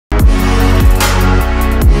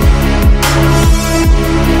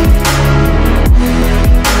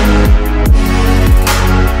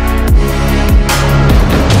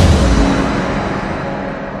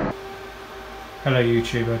Hey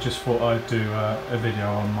YouTube, I just thought I'd do a video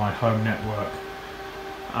on my home network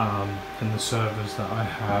and the servers that I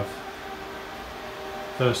have.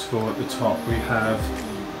 First of all, at the top we have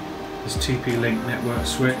this TP-Link network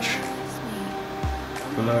switch.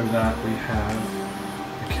 Below that we have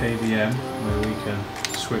a KVM where we can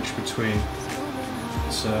switch between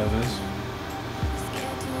the servers,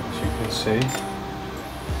 as you can see.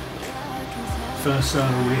 First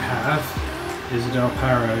server we have is a Dell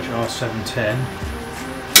PowerEdge R710,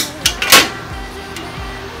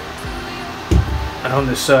 and on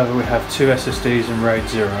this server we have 2 SSDs in RAID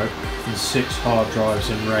 0 and 6 hard drives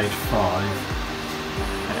in RAID 5.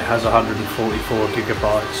 It has 144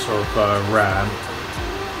 gigabytes of RAM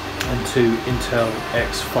and 2 Intel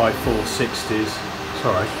X5460s,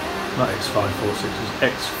 sorry, not X546s,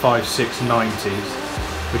 X5690s,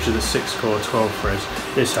 which are the 6-core 12 threads.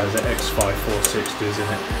 This has the X5460s in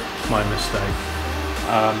it, my mistake.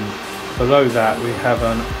 Below that we have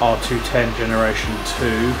an R210 generation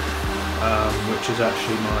 2, which is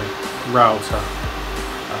actually my router,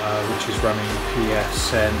 which is running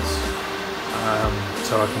pfSense,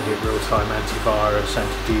 so I can get real-time antivirus,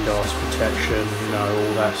 anti-DDoS protection, you know,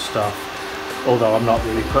 all that stuff. Although I'm not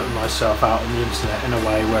really putting myself out on the internet in a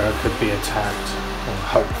way where I could be attacked, or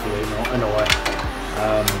hopefully not in a way.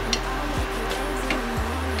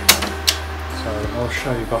 So I'll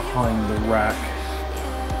show you behind the rack.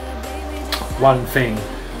 One thing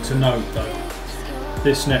to note though,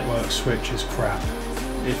 this network switch is crap.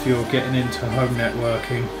 If you're getting into home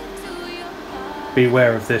networking,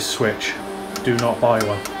 beware of this switch. Do not buy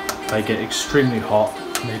one. They get extremely hot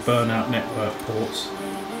and they burn out network ports,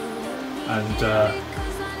 and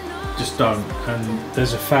just don't. And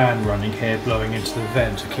there's a fan running here blowing into the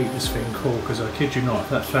vent to keep this thing cool, because I kid you not, if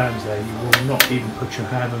that fan's there you will not even put your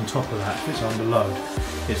hand on top of that if it's under load.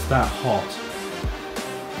 It's that hot.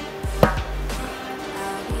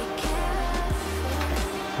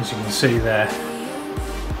 As you can see there,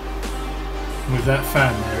 with that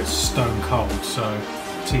fan there, it's stone cold, so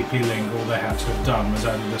TP-Link, all they had to have done was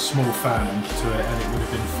added a small fan to it and it would have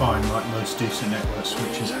been fine, like most decent network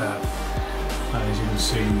switches have. And as you can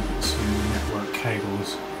see, the network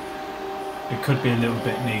cables. It could be a little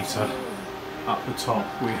bit neater. Up the top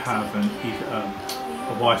we have a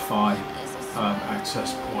Wi-Fi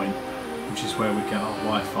access point, which is where we get our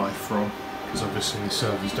Wi-Fi from, because obviously the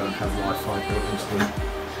servers don't have Wi-Fi built into them.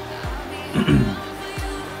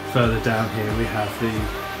 Further down here we have the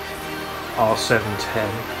R710,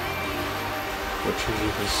 which, as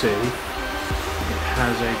you can see, it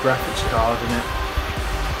has a graphics card in it.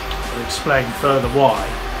 I'll explain further why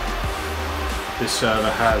this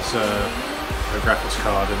server has a graphics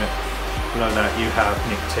card in it. Below that you have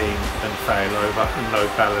Nictine and failover and load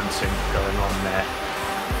balancing going on there.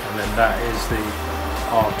 And then that is the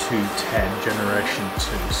R210 generation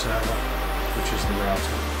 2 server, which is the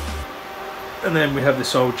router. And then we have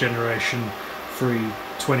this old generation 3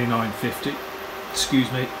 2950,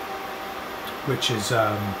 excuse me, which is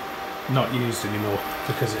not used anymore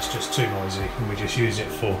because it's just too noisy, and we just use it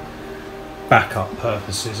for backup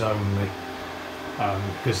purposes only.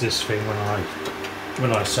 Because this thing,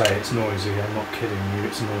 when I say it's noisy, I'm not kidding you,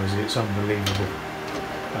 it's noisy, it's unbelievable,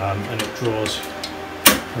 and it draws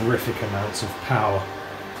horrific amounts of power.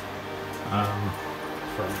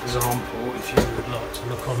 For example, if you would like to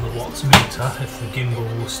look on the watts meter, if the gimbal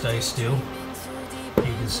will stay still, you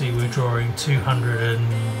can see we're drawing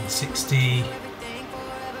 270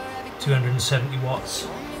 watts.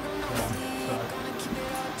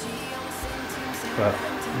 But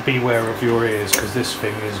beware of your ears, because this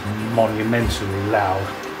thing is monumentally loud.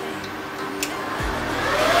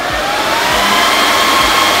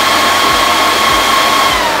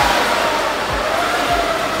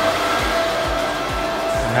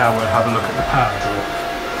 And now we'll have a look at the power draw.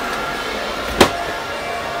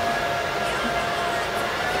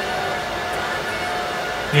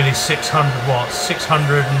 Nearly 600 watts,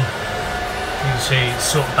 600, and you can see it's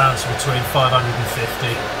sort of bouncing between 550.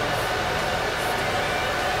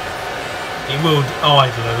 It will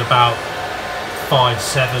idle at about 5,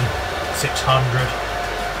 7, 600,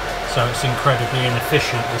 so it's incredibly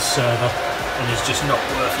inefficient, this server, and is just not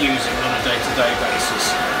worth using on a day-to-day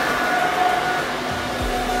basis.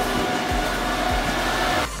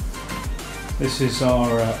 This is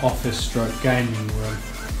our office stroke gaming room.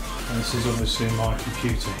 And this is obviously my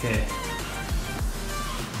computer here,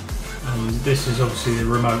 and this is obviously the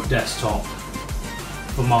remote desktop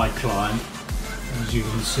for my client. As you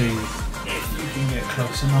can see, if you can get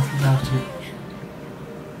close enough without it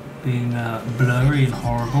being blurry and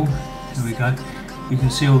horrible, there we go. You can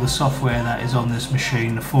see all the software that is on this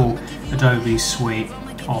machine, the full Adobe Suite,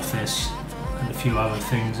 Office, and a few other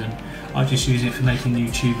things, and I just use it for making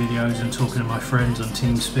YouTube videos and talking to my friends on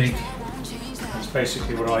TeamSpeak. That's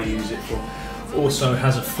basically what I use it for. Also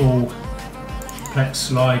has a full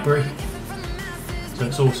Plex library, so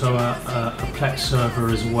it's also a Plex server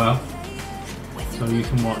as well, so you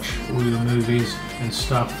can watch all your movies and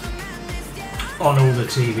stuff on all the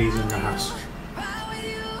TVs in the house.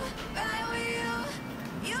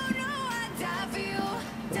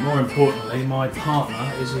 But more importantly, my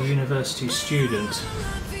partner is a university student,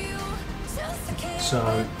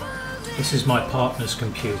 so this is my partner's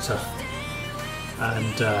computer,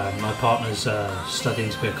 and my partner's studying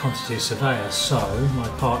to be a quantity surveyor, so my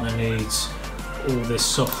partner needs all this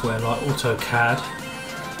software like AutoCAD,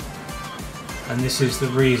 and this is the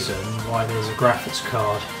reason why there's a graphics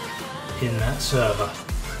card in that server,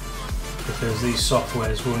 because these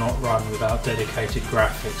softwares will not run without dedicated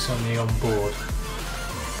graphics, and the onboard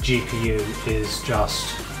GPU is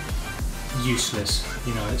just useless.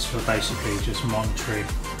 You know, it's for basically just monitoring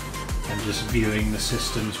and just viewing the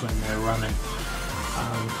systems when they're running.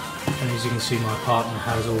 And as you can see, my partner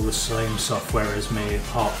has all the same software as me,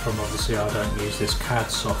 apart from obviously I don't use this CAD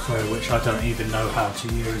software, which I don't even know how to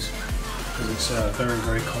use, because it's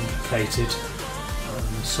very complicated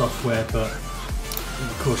software. But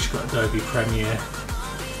of course you've got Adobe Premiere.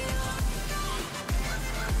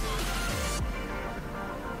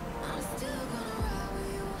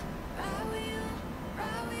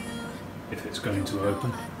 If it's going to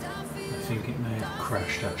open, I think it may have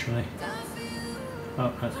crashed actually.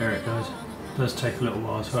 Oh, there it goes. It does take a little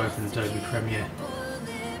while to open Adobe Premiere.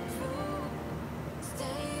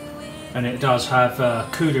 And it does have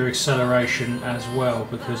CUDA acceleration as well,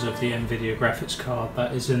 because of the NVIDIA graphics card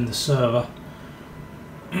that is in the server.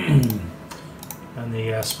 And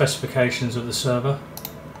the specifications of the server.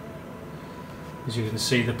 As you can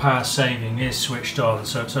see, the power saving is switched on,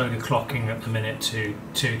 so it's only clocking at the minute to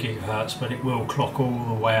 2 GHz, but it will clock all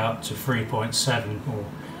the way up to 3.7, or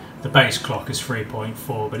the base clock is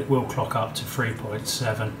 3.4, but it will clock up to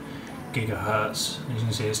 3.7 GHz. As you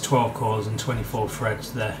can see, it's 12 cores and 24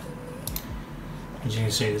 threads there. As you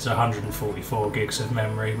can see, there's 144 gigs of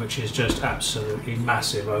memory, which is just absolutely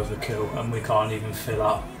massive overkill, and we can't even fill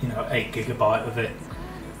up, 8 GB of it,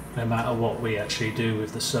 no matter what we actually do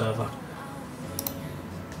with the server.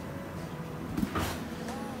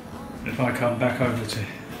 If I come back over to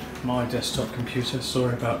my desktop computer,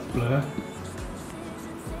 sorry about the blur.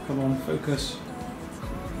 Come on, focus.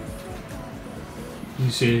 You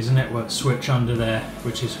see there's a network switch under there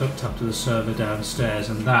which is hooked up to the server downstairs,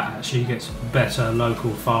 and that actually gets better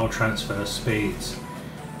local file transfer speeds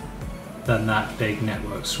than that big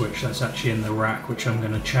network switch that's actually in the rack, which I'm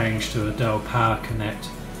going to change to a Dell Power Connect,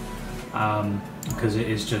 because it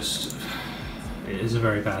is a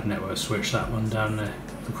very bad network switch, that one down there.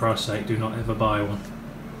 For Christ's sake, do not ever buy one.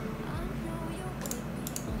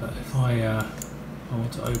 But if I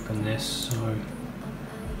want to open this, so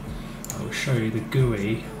I will show you the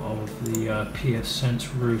GUI of the pfSense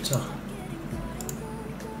router.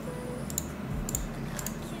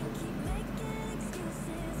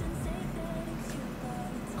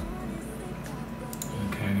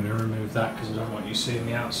 Okay, I'm going to remove that because I don't want you seeing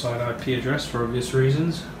the outside IP address for obvious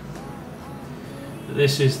reasons. But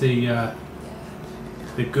this is the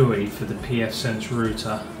GUI for the pfSense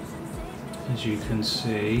router. As you can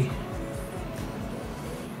see,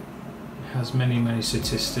 it has many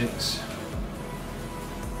statistics,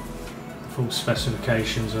 full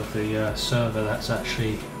specifications of the server that's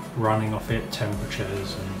actually running off it,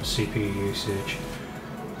 temperatures and CPU usage.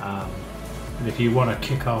 And if you want a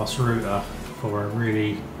kick-ass router for a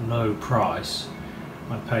really low price,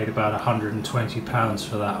 I paid about £120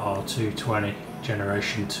 for that R220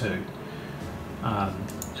 Generation 2.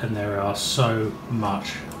 And there are so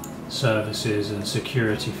much services and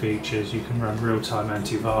security features. You can run real-time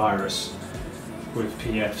antivirus with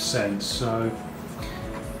pfSense. So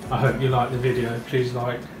I hope you like the video. Please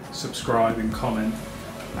like, subscribe and comment,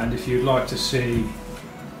 and if you'd like to see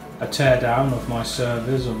a teardown of my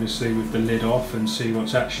servers, obviously with the lid off, and see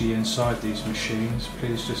what's actually inside these machines,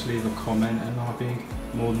 please just leave a comment and I'll be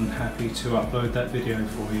more than happy to upload that video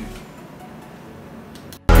for you.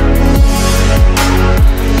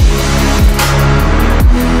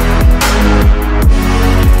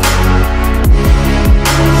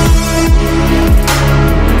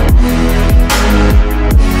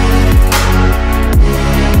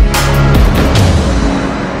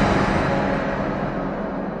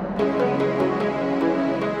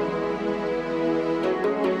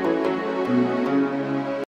 Thank you.